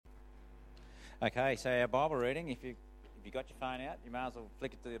Okay, so our Bible reading, if you got your phone out, you may as well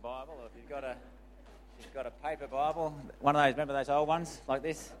flick it to the Bible, or if you've got a paper Bible, one of those, remember those old ones like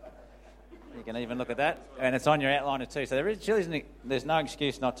this? You can even look at that, and it's on your outliner too. So there's no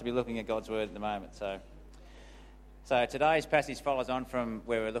excuse not to be looking at God's Word at the moment. So today's passage follows on from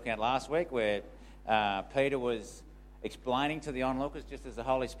where we were looking at last week, where Peter was explaining to the onlookers, just as the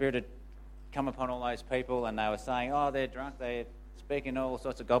Holy Spirit had come upon all those people, and they were saying, "Oh, they're drunk, they're speaking all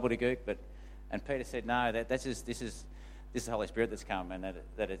sorts of gobbledygook," and Peter said, "No, this is the Holy Spirit that's come, and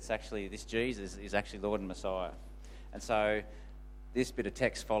that it's actually this Jesus is actually Lord and Messiah." And so this bit of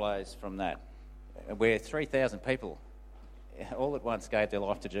text follows from that, where 3,000 people all at once gave their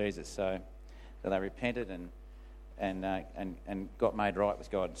life to Jesus. So they repented and got made right with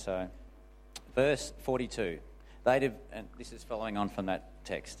God. So verse 42, and this is following on from that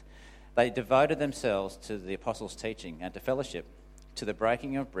text. They devoted themselves to the apostles' teaching and to fellowship, to the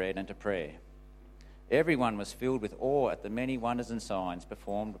breaking of bread and to prayer. Everyone was filled with awe at the many wonders and signs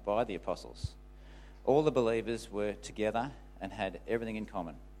performed by the apostles. All the believers were together and had everything in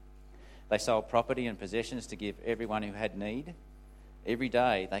common. They sold property and possessions to give everyone who had need. Every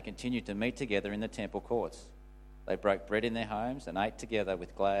day they continued to meet together in the temple courts. They broke bread in their homes and ate together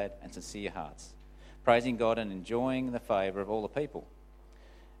with glad and sincere hearts, praising God and enjoying the favour of all the people.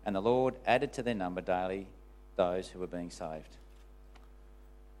 And the Lord added to their number daily those who were being saved.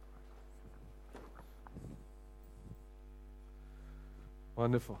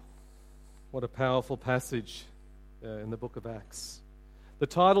 Wonderful. What a powerful passage in the book of Acts. The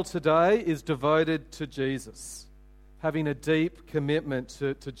title today is Devoted to Jesus, having a deep commitment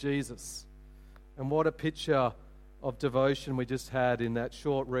to Jesus. And what a picture of devotion we just had in that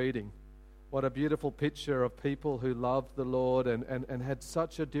short reading. What a beautiful picture of people who loved the Lord and had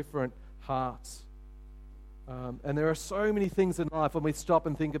such a different heart. And there are so many things in life when we stop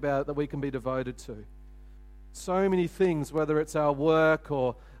and think about it that we can be devoted to. So many things, whether it's our work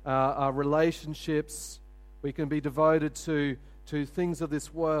or our relationships, we can be devoted to things of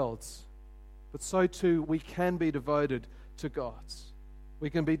this world. But so too, we can be devoted to God. We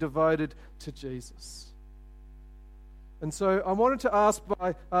can be devoted to Jesus. And so I wanted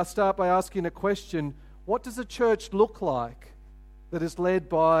to start by asking a question. What does a church look like that is led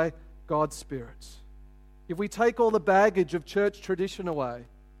by God's Spirit? If we take all the baggage of church tradition away,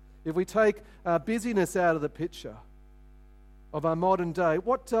 if we take busyness out of the picture of our modern day,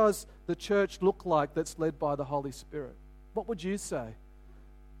 what does the church look like that's led by the Holy Spirit? What would you say?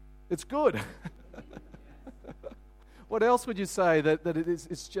 It's good. What else would you say that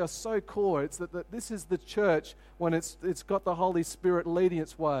it's just so core? It's that this is the church when it's got the Holy Spirit leading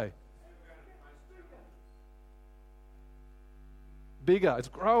its way. Bigger, it's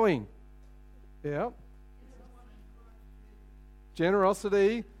growing. Yeah.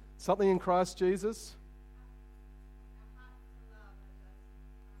 Generosity, something in Christ Jesus.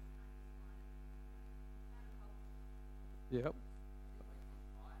 Yep.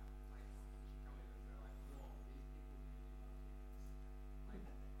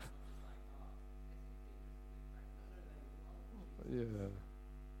 Yeah.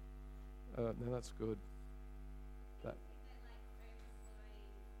 No, that's good. That.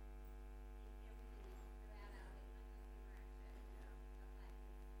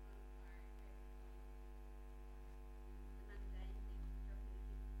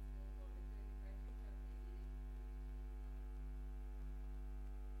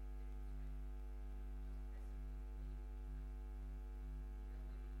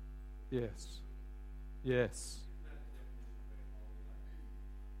 Yes. Yes.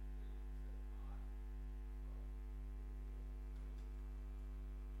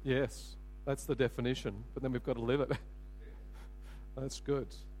 Yes, that's the definition, but then we've got to live it. That's good.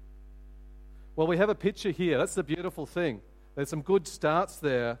 Well, we have a picture here. That's the beautiful thing. There's some good starts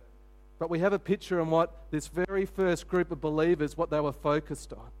there, but we have a picture on what this very first group of believers, what they were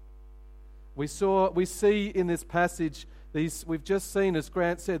focused on. We see in this passage, we've just seen, as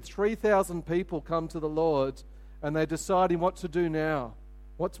Grant said, 3,000 people come to the Lord, and they're deciding what to do now.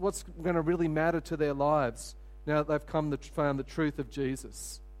 What's going to really matter to their lives now that they've found the truth of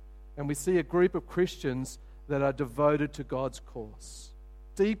Jesus. And we see a group of Christians that are devoted to God's cause,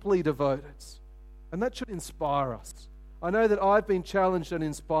 deeply devoted. And that should inspire us. I know that I've been challenged and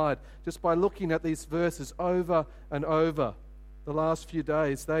inspired just by looking at these verses over and over the last few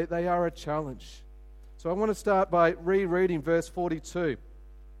days. They are a challenge. So I want to start by rereading verse 42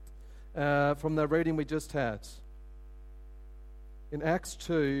 from the reading we just had. In Acts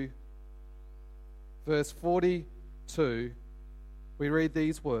 2, verse 42, we read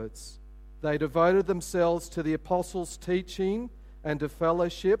these words. They devoted themselves to the apostles' teaching and to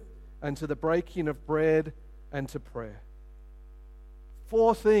fellowship and to the breaking of bread and to prayer.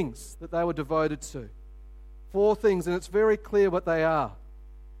 4 things that they were devoted to. 4 things, and it's very clear what they are.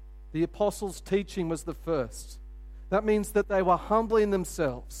 The apostles' teaching was the first. That means that they were humbling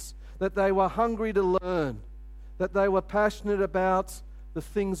themselves, that they were hungry to learn, that they were passionate about the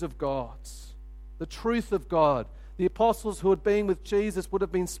things of God, the truth of God. The apostles who had been with Jesus would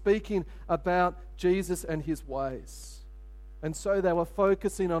have been speaking about Jesus and his ways. And so they were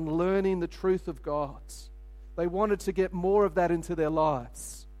focusing on learning the truth of God. They wanted to get more of that into their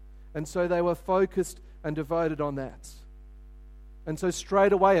lives. And so they were focused and devoted on that. And so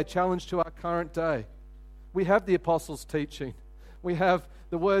straight away, a challenge to our current day. We have the apostles' teaching. We have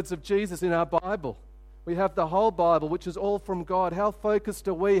the words of Jesus in our Bible. We have the whole Bible, which is all from God. How focused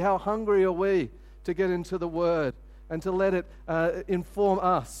are we? How hungry are we to get into the Word and to let it inform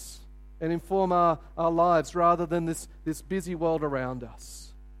us and inform our lives rather than this busy world around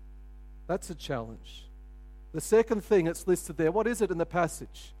us? That's a challenge. The second thing that's listed there, what is it in the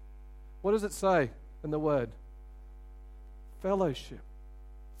passage? What does it say in the Word? Fellowship.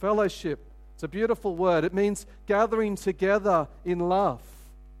 Fellowship. It's a beautiful word. It means gathering together in love.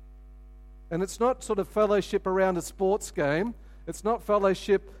 And it's not sort of fellowship around a sports game. It's not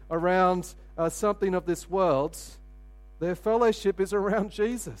fellowship around something of this world. Their fellowship is around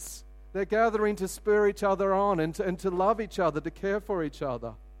Jesus. They're gathering to spur each other on and to love each other, to care for each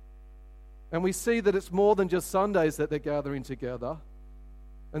other. And we see that it's more than just Sundays that they're gathering together.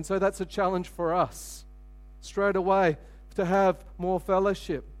 And so that's a challenge for us. Straight away, to have more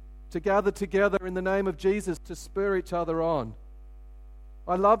fellowship, to gather together in the name of Jesus, to spur each other on.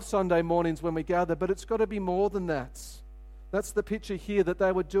 I love Sunday mornings when we gather, but it's got to be more than that. That's the picture here, that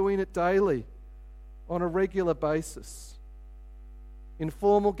they were doing it daily, on a regular basis.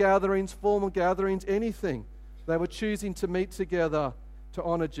 Informal gatherings, formal gatherings, anything. They were choosing to meet together to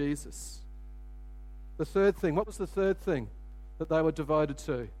honor Jesus. The third thing, what was the third thing that they were devoted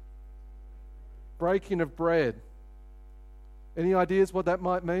to? Breaking of bread. Any ideas what that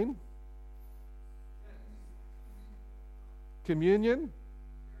might mean? Communion?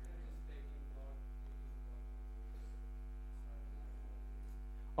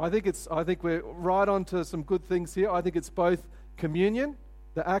 I think we're right on to some good things here. I think it's both communion,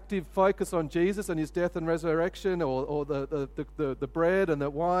 the active focus on Jesus and his death and resurrection, or the bread and the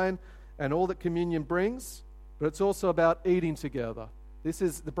wine and all that communion brings, but it's also about eating together. This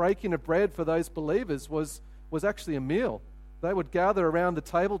is the breaking of bread for those believers was actually a meal. They would gather around the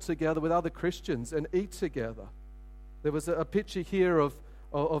table together with other Christians and eat together. There was a picture here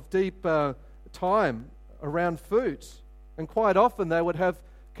of deep time around food, and quite often they would have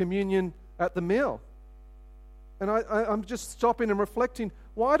communion at the meal. And I'm just stopping and reflecting,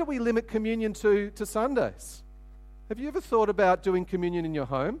 why do we limit communion to Sundays? Have you ever thought about doing communion in your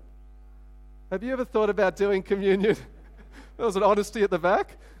home? Have you ever thought about doing communion? There was an honesty at the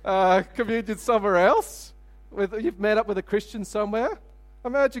back. Communion somewhere else? You've met up with a Christian somewhere?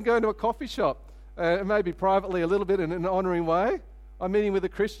 Imagine going to a coffee shop, maybe privately a little bit in an honouring way. I'm meeting with a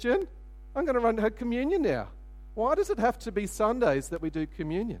Christian. I'm going to have communion now. Why does it have to be Sundays that we do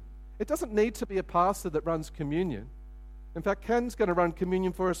communion? It doesn't need to be a pastor that runs communion. In fact, Ken's going to run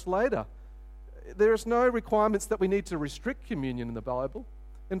communion for us later. There is no requirements that we need to restrict communion in the Bible.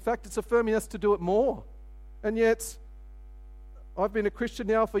 In fact, it's affirming us to do it more. And yet, I've been a Christian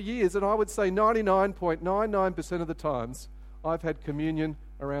now for years, and I would say 99.99% of the times I've had communion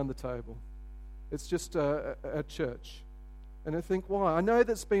around the table. It's just at church. And I think, why? I know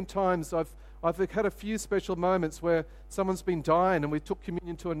there's been times I've had a few special moments where someone's been dying and we took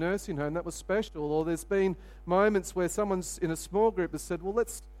communion to a nursing home. That was special. Or there's been moments where someone's in a small group has said, well,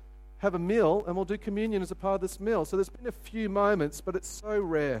 let's have a meal and we'll do communion as a part of this meal. So there's been a few moments, but it's so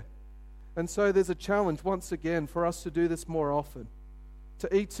rare. And so there's a challenge once again for us to do this more often,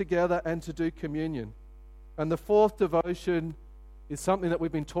 to eat together and to do communion. And the fourth devotion is something that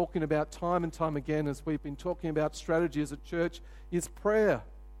we've been talking about time and time again as we've been talking about strategy as a church, is prayer.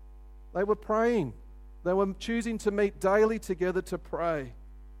 They were praying. They were choosing to meet daily together to pray.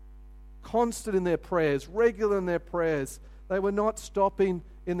 Constant in their prayers, regular in their prayers. They were not stopping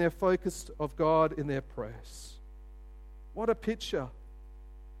in their focus of God in their prayers. What a picture.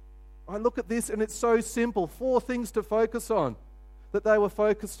 I look at this and it's so simple. 4 things to focus on that they were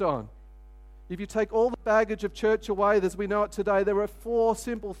focused on. If you take all the baggage of church away as we know it today, there were 4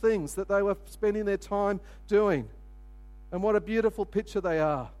 simple things that they were spending their time doing. And what a beautiful picture they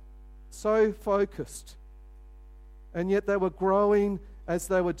are. So focused. And yet they were growing as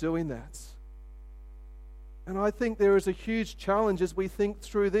they were doing that. And I think there is a huge challenge as we think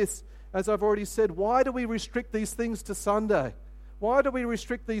through this. As I've already said, why do we restrict these things to Sunday? Why do we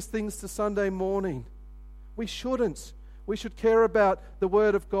restrict these things to Sunday morning? We shouldn't. We should care about the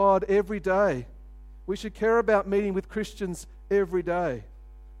Word of God every day. We should care about meeting with Christians every day.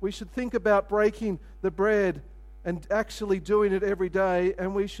 We should think about breaking the bread and actually doing it every day,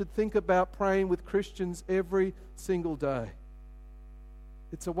 and we should think about praying with Christians every single day.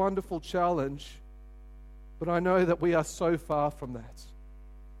 It's a wonderful challenge, but I know that we are so far from that.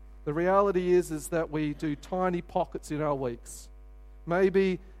 The reality is that we do tiny pockets in our weeks.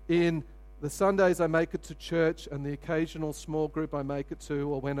 Maybe in the Sundays I make it to church, and the occasional small group I make it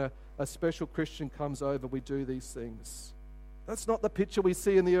to, or when a special Christian comes over, we do these things. That's not the picture we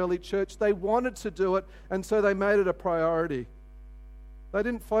see in the early church. They wanted to do it, and so they made it a priority. They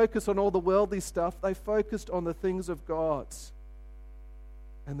didn't focus on all the worldly stuff. They focused on the things of God.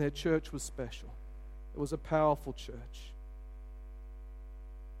 And their church was special. It was a powerful church.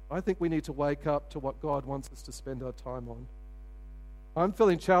 I think we need to wake up to what God wants us to spend our time on. I'm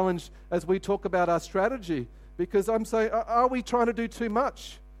feeling challenged as we talk about our strategy, because I'm saying, are we trying to do too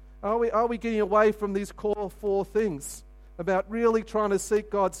much? Are we getting away from these core 4 things about really trying to seek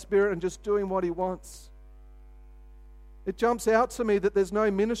God's Spirit and just doing what He wants? It jumps out to me that there's no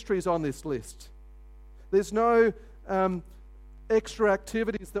ministries on this list. There's no extra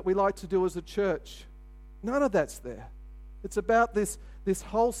activities that we like to do as a church. None of that's there. It's about this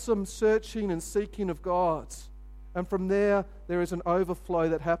wholesome searching and seeking of God. And from there is an overflow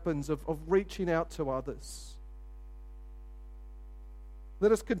that happens of reaching out to others.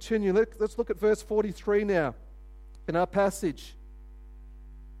 Let us continue. Let's look at verse 43 now in our passage.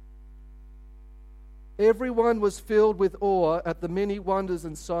 Everyone was filled with awe at the many wonders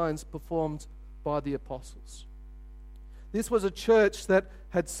and signs performed by the apostles. This was a church that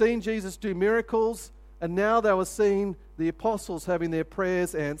had seen Jesus do miracles, and now they were seeing the apostles having their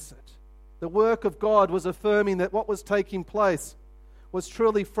prayers answered. The work of God was affirming that what was taking place was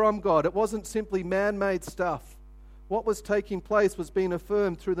truly from God. It wasn't simply man-made stuff. What was taking place was being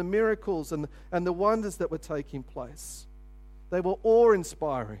affirmed through the miracles and the wonders that were taking place. They were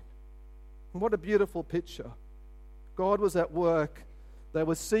awe-inspiring. And what a beautiful picture. God was at work. They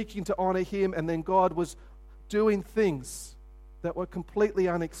were seeking to honor Him, and then God was doing things that were completely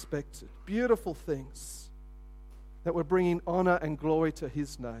unexpected. Beautiful things that were bringing honor and glory to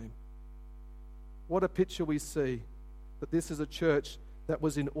His name. What a picture we see, that this is a church that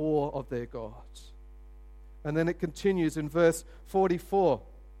was in awe of their God. And then it continues in verse 44.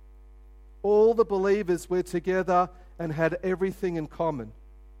 All the believers were together and had everything in common.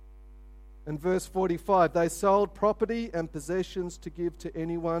 And verse 45, they sold property and possessions to give to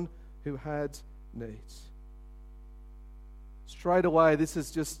anyone who had need. Straight away, this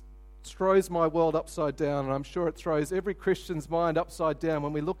is just throws my world upside down, and I'm sure it throws every Christian's mind upside down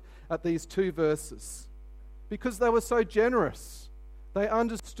when we look at these 2 verses. Because they were so generous. They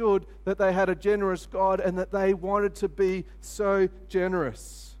understood that they had a generous God and that they wanted to be so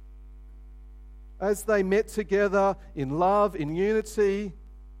generous. As they met together in love, in unity,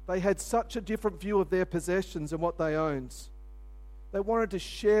 they had such a different view of their possessions and what they owned. They wanted to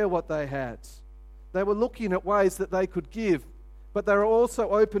share what they had. They were looking at ways that they could give, but they were also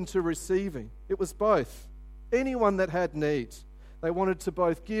open to receiving. It was both. Anyone that had need, they wanted to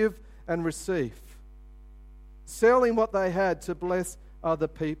both give and receive. Selling what they had to bless other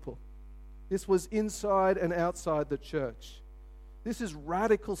people. This was inside and outside the church. This is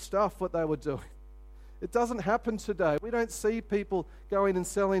radical stuff, what they were doing. It doesn't happen today. We don't see people going and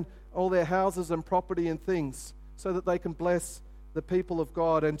selling all their houses and property and things so that they can bless the people of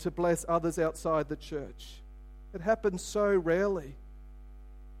God and to bless others outside the church. It happens so rarely.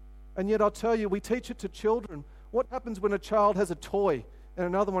 And yet I'll tell you, we teach it to children. What happens when a child has a toy and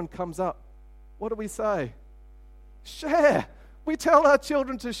another one comes up? What do we say? Share. We tell our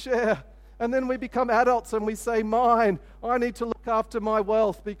children to share. And then we become adults and we say, mine. I need to look after my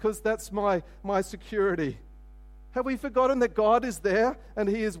wealth because that's my security. Have we forgotten that God is there and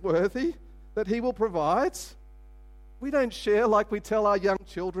He is worthy, that He will provide? We don't share like we tell our young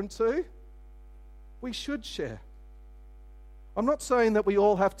children to. We should share. I'm not saying that we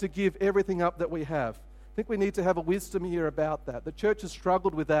all have to give everything up that we have. I think we need to have a wisdom here about that. The church has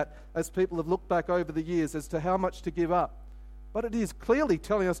struggled with that as people have looked back over the years as to how much to give up. But it is clearly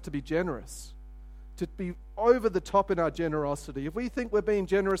telling us to be generous, to be over the top in our generosity. If we think we're being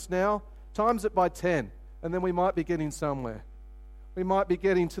generous now, times it by 10, and then we might be getting somewhere. We might be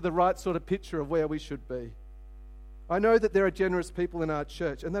getting to the right sort of picture of where we should be. I know that there are generous people in our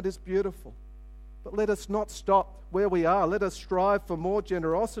church, and that is beautiful. But let us not stop where we are. Let us strive for more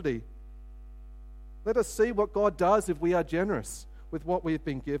generosity. Let us see what God does if we are generous with what we've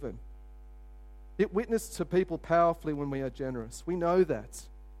been given. It witnesses to people powerfully when we are generous. We know that.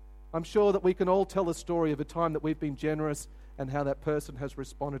 I'm sure that we can all tell a story of a time that we've been generous and how that person has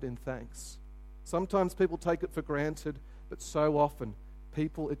responded in thanks. Sometimes people take it for granted, but so often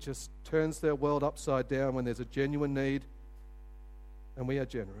it just turns their world upside down when there's a genuine need and we are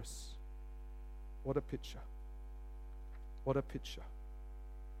generous. What a picture. What a picture.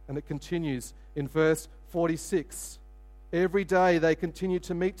 And it continues in verse 46. Every day they continued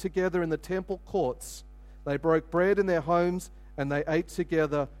to meet together in the temple courts. They broke bread in their homes and they ate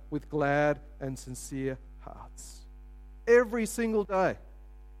together with glad and sincere hearts. Every single day.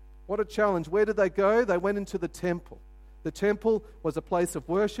 What a challenge. Where did they go? They went into the temple. The temple was a place of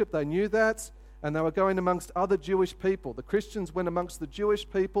worship. They knew that. And they were going amongst other Jewish people. The Christians went amongst the Jewish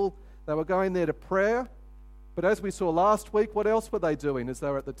people. They were going there to prayer. But as we saw last week, what else were they doing as they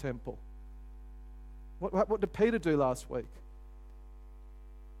were at the temple? What did Peter do last week?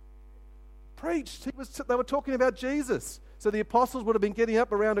 Preached. They were talking about Jesus. So the apostles would have been getting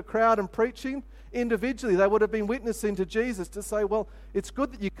up around a crowd and preaching. Individually, they would have been witnessing to Jesus to say, well, it's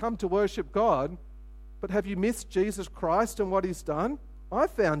good that you come to worship God, but have you missed Jesus Christ and what he's done? I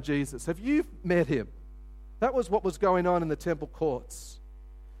found Jesus. Have you met him? That was what was going on in the temple courts.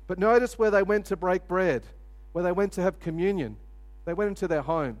 But notice where they went to break bread, where they went to have communion. They went into their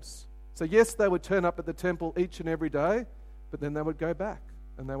homes. So yes, they would turn up at the temple each and every day, but then they would go back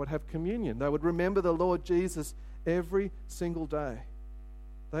and they would have communion. They would remember the Lord Jesus every single day.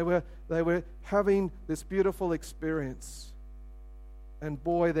 They were having this beautiful experience. And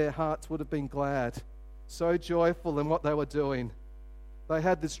boy, their hearts would have been glad, so joyful in what they were doing. They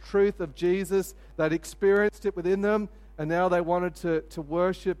had this truth of Jesus, they'd experienced it within them, and now they wanted to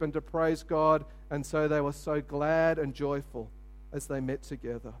worship and to praise God, and so they were so glad and joyful as they met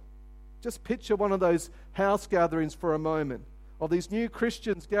together. Just picture one of those house gatherings for a moment, of these new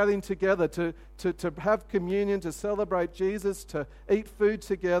Christians gathering together to have communion, to celebrate Jesus, to eat food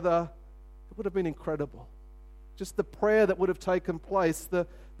together. It would have been incredible. Just the prayer that would have taken place, the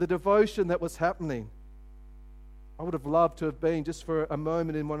devotion that was happening. I would have loved to have been just for a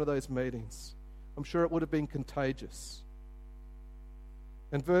moment in one of those meetings. I'm sure it would have been contagious.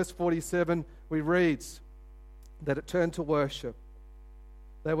 In verse 47, we read that it turned to worship.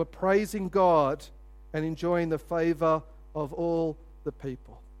 They were praising God and enjoying the favor of all the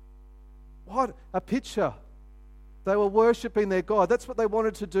people. What a picture. They were worshiping their God. That's what they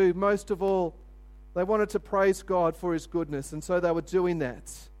wanted to do most of all. They wanted to praise God for his goodness, and so they were doing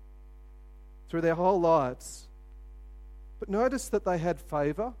that through their whole lives. But notice that they had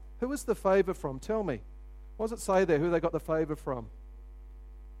favor. Who was the favor from? Tell me. What does it say there, who they got the favor from?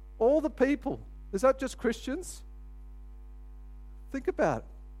 All the people. Is that just Christians? Think about it.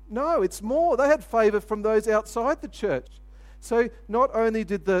 No, it's more. They had favor from those outside the church. So not only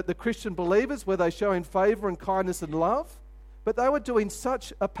did the Christian believers, were they showing favor and kindness and love, but they were doing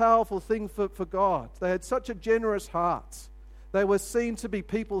such a powerful thing for God. They had such a generous heart. They were seen to be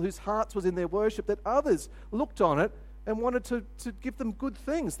people whose hearts was in their worship that others looked on it and wanted to give them good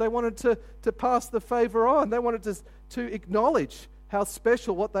things. They wanted to pass the favor on. They wanted to acknowledge how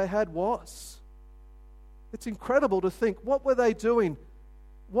special what they had was. It's incredible to think, what were they doing?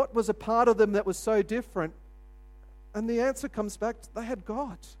 What was a part of them that was so different? And the answer comes back, they had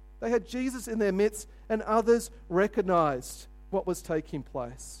God. They had Jesus in their midst, and others recognized what was taking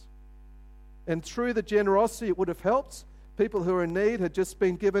place. And through the generosity, it would have helped. People who are in need had just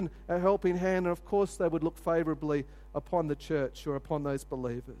been given a helping hand, and of course they would look favorably upon the church or upon those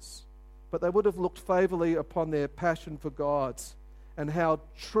believers. But they would have looked favorably upon their passion for God and how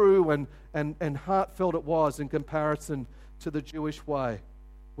true and heartfelt it was in comparison to the Jewish way,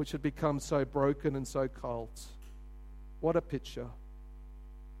 which had become so broken and so cold. What a picture.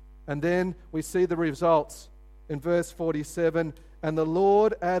 And then we see the results in verse 47. And the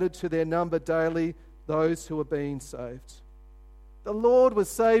Lord added to their number daily those who were being saved. The Lord was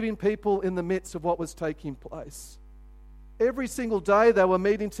saving people in the midst of what was taking place. Every single day they were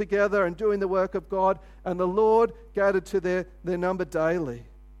meeting together and doing the work of God, and the Lord added to their number daily.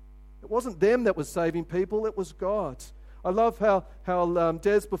 It wasn't them that was saving people, it was God. I love how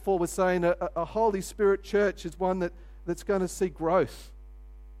Des before was saying a Holy Spirit church is one that's going to see growth.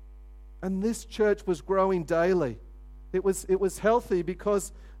 And this church was growing daily. It was healthy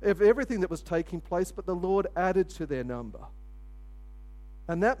because of everything that was taking place, but the Lord added to their number.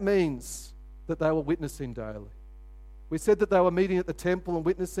 And that means that they were witnessing daily. We said that they were meeting at the temple and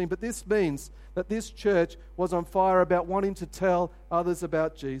witnessing, but this means that this church was on fire about wanting to tell others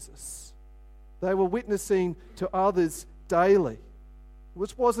about Jesus. They were witnessing to others daily.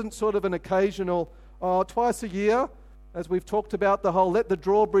 This wasn't sort of an occasional, twice a year, As we've talked about the whole let the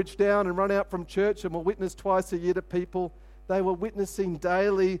drawbridge down and run out from church and we'll witness twice a year to people, they were witnessing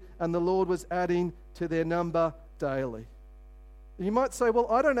daily and the Lord was adding to their number daily. And you might say, well,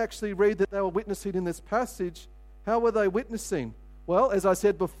 I don't actually read that they were witnessing in this passage. How were they witnessing? Well, as I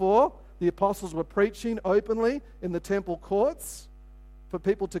said before, the apostles were preaching openly in the temple courts for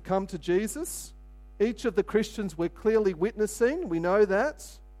people to come to Jesus. Each of the Christians were clearly witnessing. We know that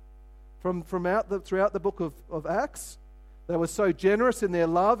throughout the book of Acts. They were so generous in their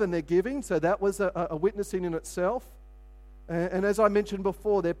love and their giving, so that was a witnessing in itself. And as I mentioned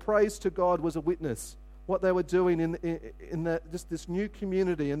before, their praise to God was a witness. What they were doing in just this new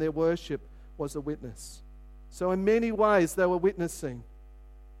community and their worship was a witness. So in many ways they were witnessing.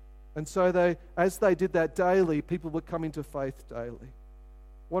 And so as they did that daily, people were coming to faith daily.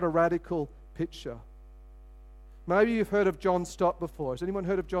 What a radical picture. Maybe you've heard of John Stott before. Has anyone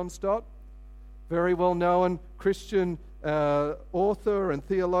heard of John Stott? Very well-known Christian author and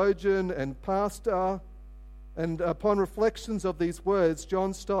theologian and pastor. And upon reflections of these words,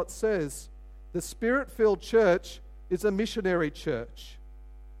 John Stott says, the Spirit-filled church is a missionary church.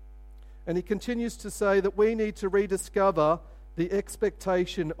 And he continues to say that we need to rediscover the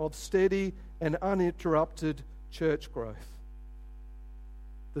expectation of steady and uninterrupted church growth.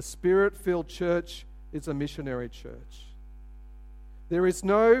 The Spirit-filled church is a missionary church. There is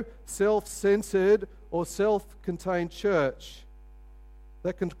no self-centered or self-contained church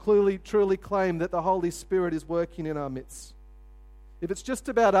that can truly claim that the Holy Spirit is working in our midst. If it's just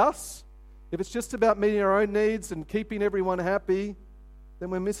about us, if it's just about meeting our own needs and keeping everyone happy, then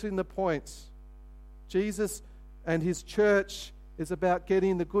we're missing the point. Jesus and his church is about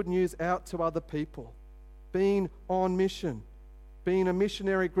getting the good news out to other people, being on mission, being a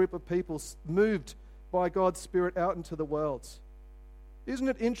missionary group of people moved by God's Spirit out into the world. Isn't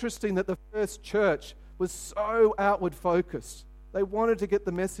it interesting that the first church was so outward focused? They wanted to get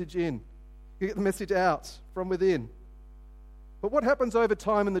the message get the message out from within. But what happens over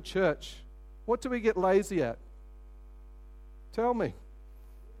time in the church? What do we get lazy at? Tell me.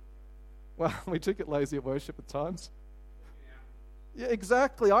 Well, we do get lazy at worship at times. Yeah,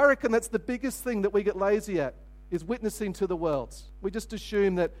 exactly. I reckon that's the biggest thing that we get lazy at, is witnessing to the world. We just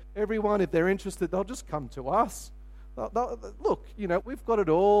assume that everyone, if they're interested, they'll just come to us. Look, we've got it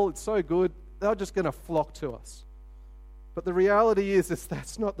all. It's so good. They're just going to flock to us. But the reality is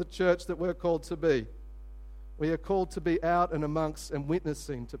that's not the church that we're called to be. We are called to be out and amongst and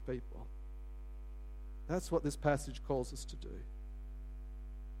witnessing to people. That's what this passage calls us to do.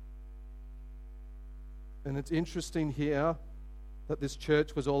 And it's interesting here that this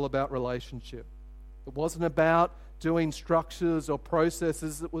church was all about relationship. It wasn't about doing structures or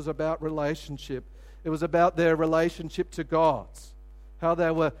processes. It was about relationship. It was about their relationship to God, how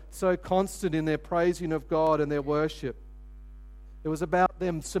they were so constant in their praising of God and their worship. It was about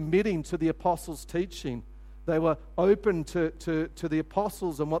them submitting to the apostles' teaching. They were open to the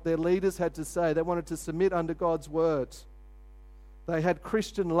apostles and what their leaders had to say. They wanted to submit under God's word. They had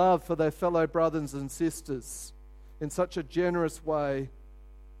Christian love for their fellow brothers and sisters in such a generous way.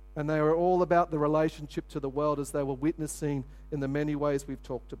 And they were all about the relationship to the world as they were witnessing in the many ways we've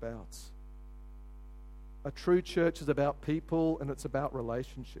talked about. A true church is about people and it's about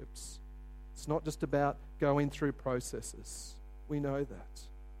relationships. It's not just about going through processes. We know that.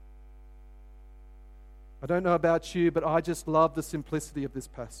 I don't know about you, but I just love the simplicity of this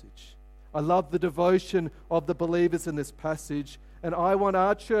passage. I love the devotion of the believers in this passage, and I want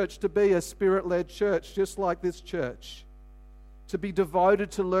our church to be a Spirit-led church, just like this church. To be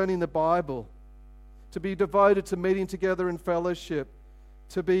devoted to learning the Bible, to be devoted to meeting together in fellowship,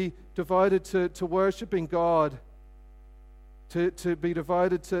 to be devoted to worshiping God, to be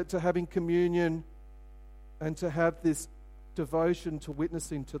devoted to having communion, and to have this devotion to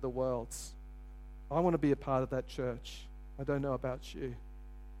witnessing to the world. I want to be a part of that church. I don't know about you.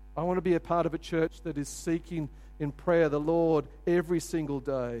 I want to be a part of a church that is seeking in prayer the Lord every single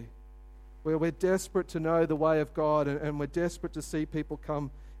day, where we're desperate to know the way of God and we're desperate to see people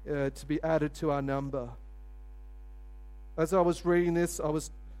come to be added to our number. As I was reading this, I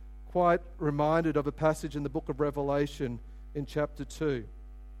was quite reminded of a passage in the book of Revelation in chapter 2.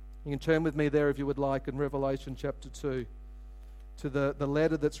 You can turn with me there if you would like in Revelation chapter 2 to the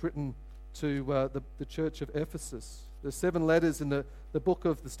letter that's written to the church of Ephesus. There's 7 letters in the book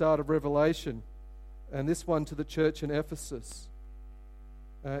of the start of Revelation, and this one to the church in Ephesus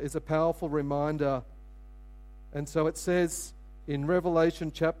is a powerful reminder. And so it says in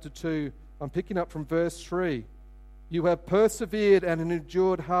Revelation chapter 2, I'm picking up from verse 3, you have persevered and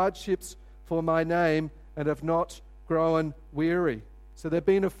endured hardships for my name and have not grown weary. So they're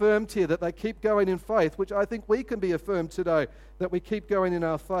being affirmed here that they keep going in faith, which I think we can be affirmed today, that we keep going in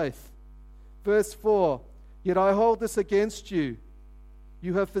our faith. Verse 4, yet I hold this against you.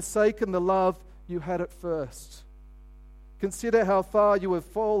 You have forsaken the love you had at first. Consider how far you have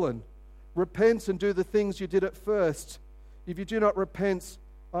fallen. Repent and do the things you did at first. If you do not repent,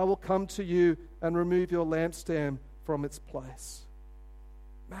 I will come to you and remove your lampstand from its place.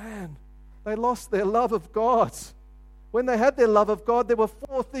 Man, they lost their love of God. When they had their love of God, there were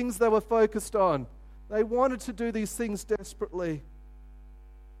 4 things they were focused on. They wanted to do these things desperately.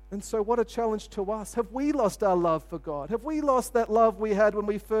 And so what a challenge to us. Have we lost our love for God? Have we lost that love we had when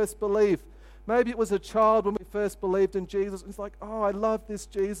we first believed? Maybe it was a child when we first believed in Jesus. It's like, oh, I love this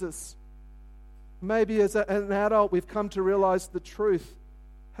Jesus. Maybe as an adult we've come to realize the truth.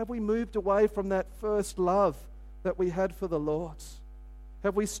 Have we moved away from that first love that we had for the Lord?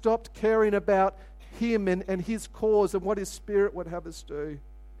 Have we stopped caring about Him and His cause and what His Spirit would have us do?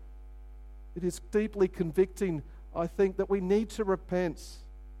 It is deeply convicting, I think, that we need to repent.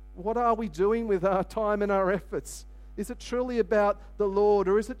 What are we doing with our time and our efforts? Is it truly about the Lord,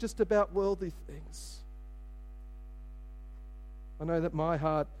 or is it just about worldly things? I know that my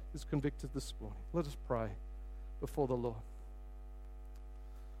heart is convicted this morning. Let us pray before the Lord.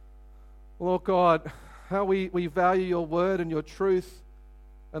 Lord God, how we value your word and your truth.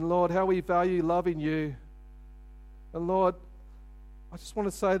 And Lord, how we value loving you. And Lord, I just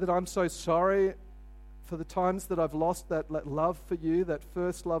want to say that I'm so sorry for the times that I've lost that love for you, that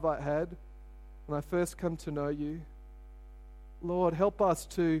first love I had when I first come to know you. Lord, help us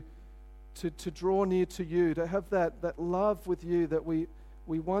to draw near to you, to have that love with you that we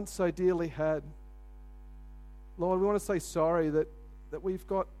once so dearly had. Lord, we want to say sorry that we've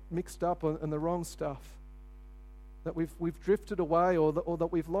got mixed up on the wrong stuff, that we've drifted away or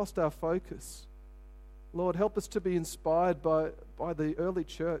that we've lost our focus. Lord, help us to be inspired by the early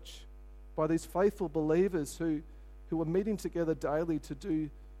church, by these faithful believers who were meeting together daily to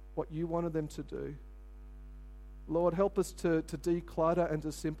do what you wanted them to do. Lord, help us to declutter and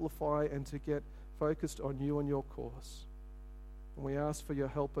to simplify and to get focused on you and your cause. And we ask for your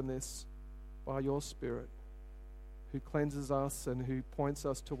help in this by your Spirit, who cleanses us and who points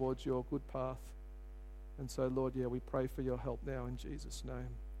us towards your good path. And so, Lord, we pray for your help now in Jesus'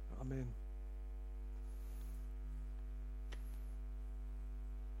 name. Amen.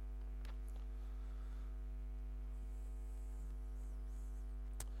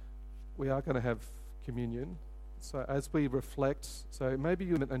 We are going to have communion. So as we reflect, so maybe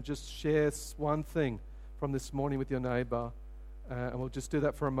you and just share one thing from this morning with your neighbour, and we'll just do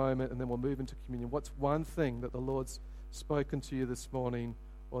that for a moment, and then we'll move into communion. What's one thing that the Lord's spoken to you this morning,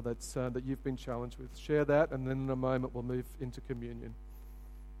 or that you've been challenged with? Share that, and then in a moment we'll move into communion.